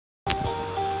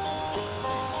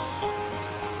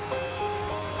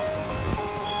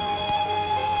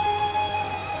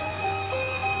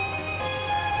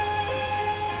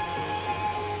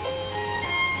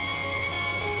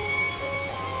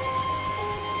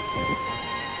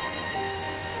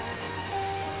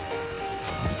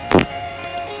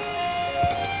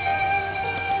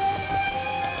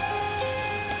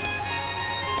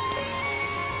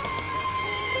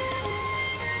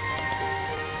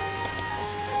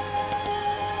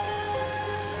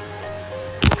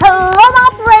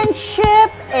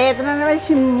ito na naman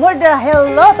si Mudra.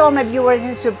 Hello to all my viewers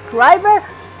and subscribers.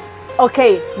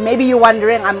 Okay, maybe you're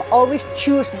wondering, I'm always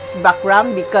choose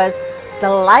background because the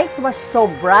light was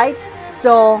so bright.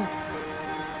 So,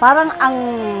 parang ang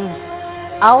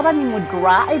aura ni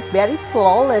Mudra ay very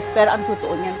flawless, pero ang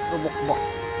totoo niyan, rubok-bok.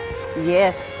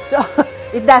 Yes, so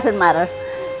it doesn't matter.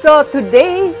 So,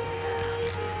 today,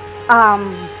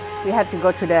 we have to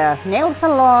go to the nail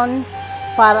salon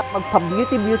para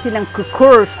magpa-beauty ng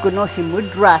kukurs kuno si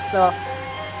Mudra. So,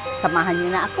 samahan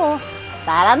niyo na ako.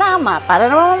 Tara na, para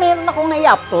naman meron akong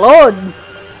i-upload.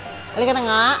 Halika na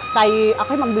nga,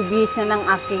 ako'y magbibihis na ng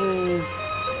aking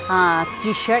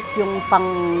t-shirt, yung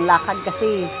panglakad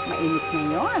kasi mainit na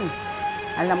yun.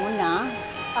 Alam mo na,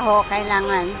 ako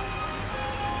kailangan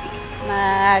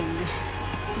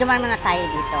duman muna tayo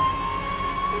dito.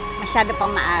 Masyado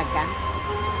pang maaga.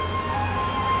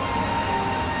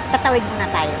 Tatawid muna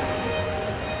tayo.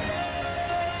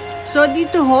 So,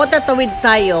 dito ho, tatawid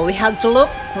tayo. We have to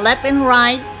look left and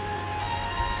right.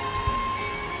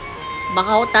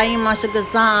 Baka ho tayo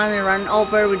masagasaan and run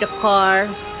over with the car.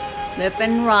 Left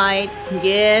and right.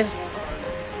 Yes.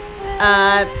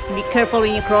 Be careful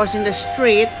when you're crossing the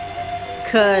street.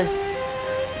 Because,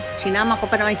 sinama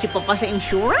ko pa naman si Papa sa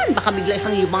insurance. Baka bigla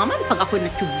isang yumaman pag ako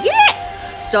natsugi.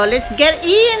 So, let's get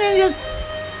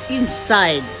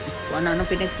inside. Kung ano-ano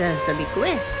pinagsasabi ko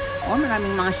eh. Oh,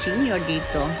 maraming mga senior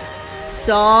dito.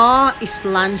 So, it's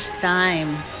lunch time.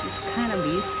 It's kind of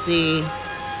busy.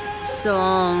 So,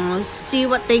 see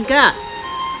what they got.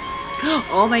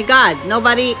 Oh my God,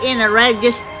 nobody in a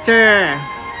register.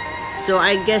 So,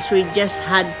 I guess we just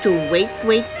had to wait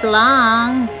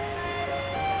lang.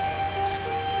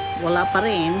 Wala pa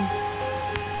rin.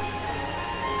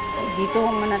 Dito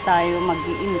muna tayo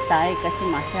mag-iintay kasi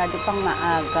masyado pang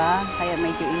maaga. Kaya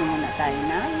medyo inom muna tayo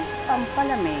ng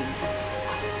pampalamig.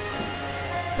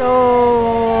 So,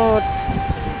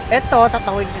 eto,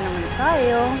 tatawid din naman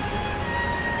tayo.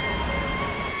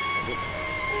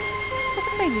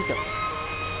 Bakit tayo dito?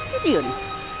 Dito yun.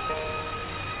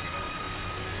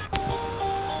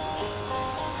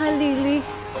 Halili.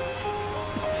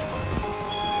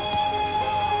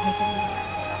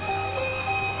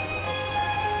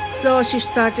 So, she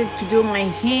started to do my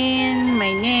hand, my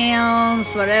nails,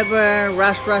 whatever.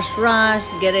 Rush,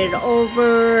 get it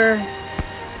over.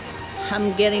 I'm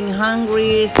getting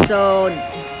hungry, so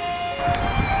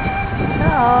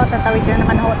tatawid na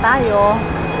naman ho tayo.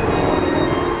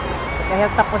 Dahil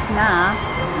tapos na,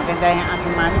 maganda yung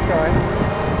aking manicure.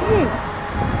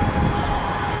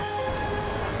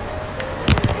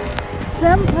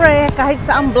 Siyempre, kahit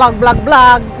saang vlog.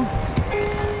 Diba?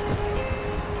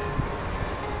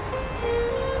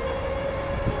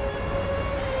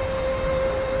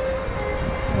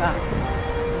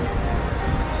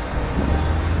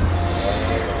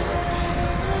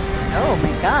 Oh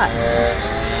my God.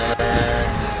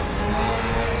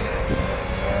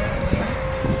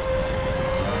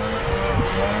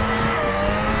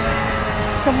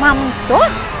 Sumamon to?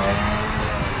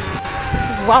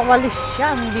 Wawalis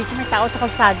siya. Hindi may tao sa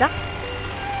kalsada.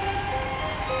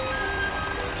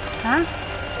 Ha?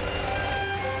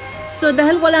 So,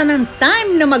 dahil wala ng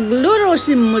time na magluro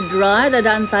si Mudra,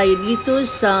 dadaan tayo dito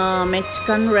sa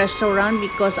Mexican restaurant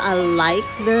because I like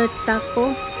the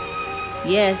taco.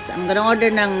 Yes, I'm gonna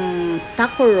order ng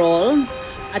taco roll.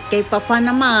 At kay Papa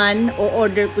naman,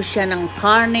 o-order ko siya ng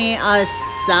carne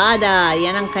asada.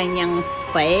 Yan ang kanyang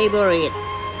favorite.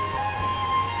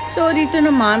 So, dito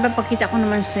naman, papakita ko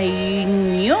naman sa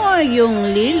inyo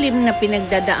yung lilim na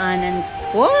pinagdadaanan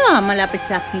ko malapit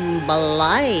sa aking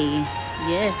balay.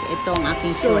 Yes, ito ang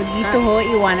aking shortcut. So, dito ho,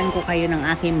 iwanan ko kayo ng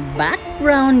aking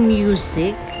background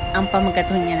music. Ang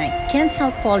pamagaton niya na Can't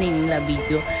Help Falling in Love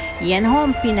video. Yan ho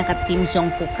ang pinaka-team song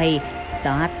ko kay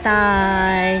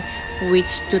Tatay, which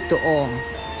totoo.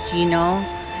 You know,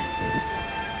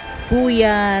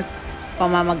 puyat,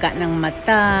 pamamaga ng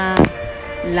mata,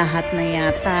 lahat na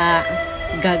yata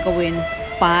gagawin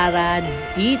para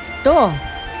dito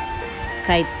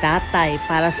kay Tatay,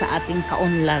 para sa ating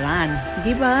kaunlaran.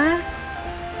 Diba?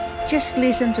 Just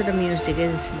listen to the music.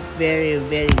 It's very,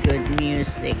 very good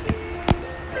music.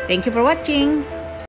 Thank you for watching.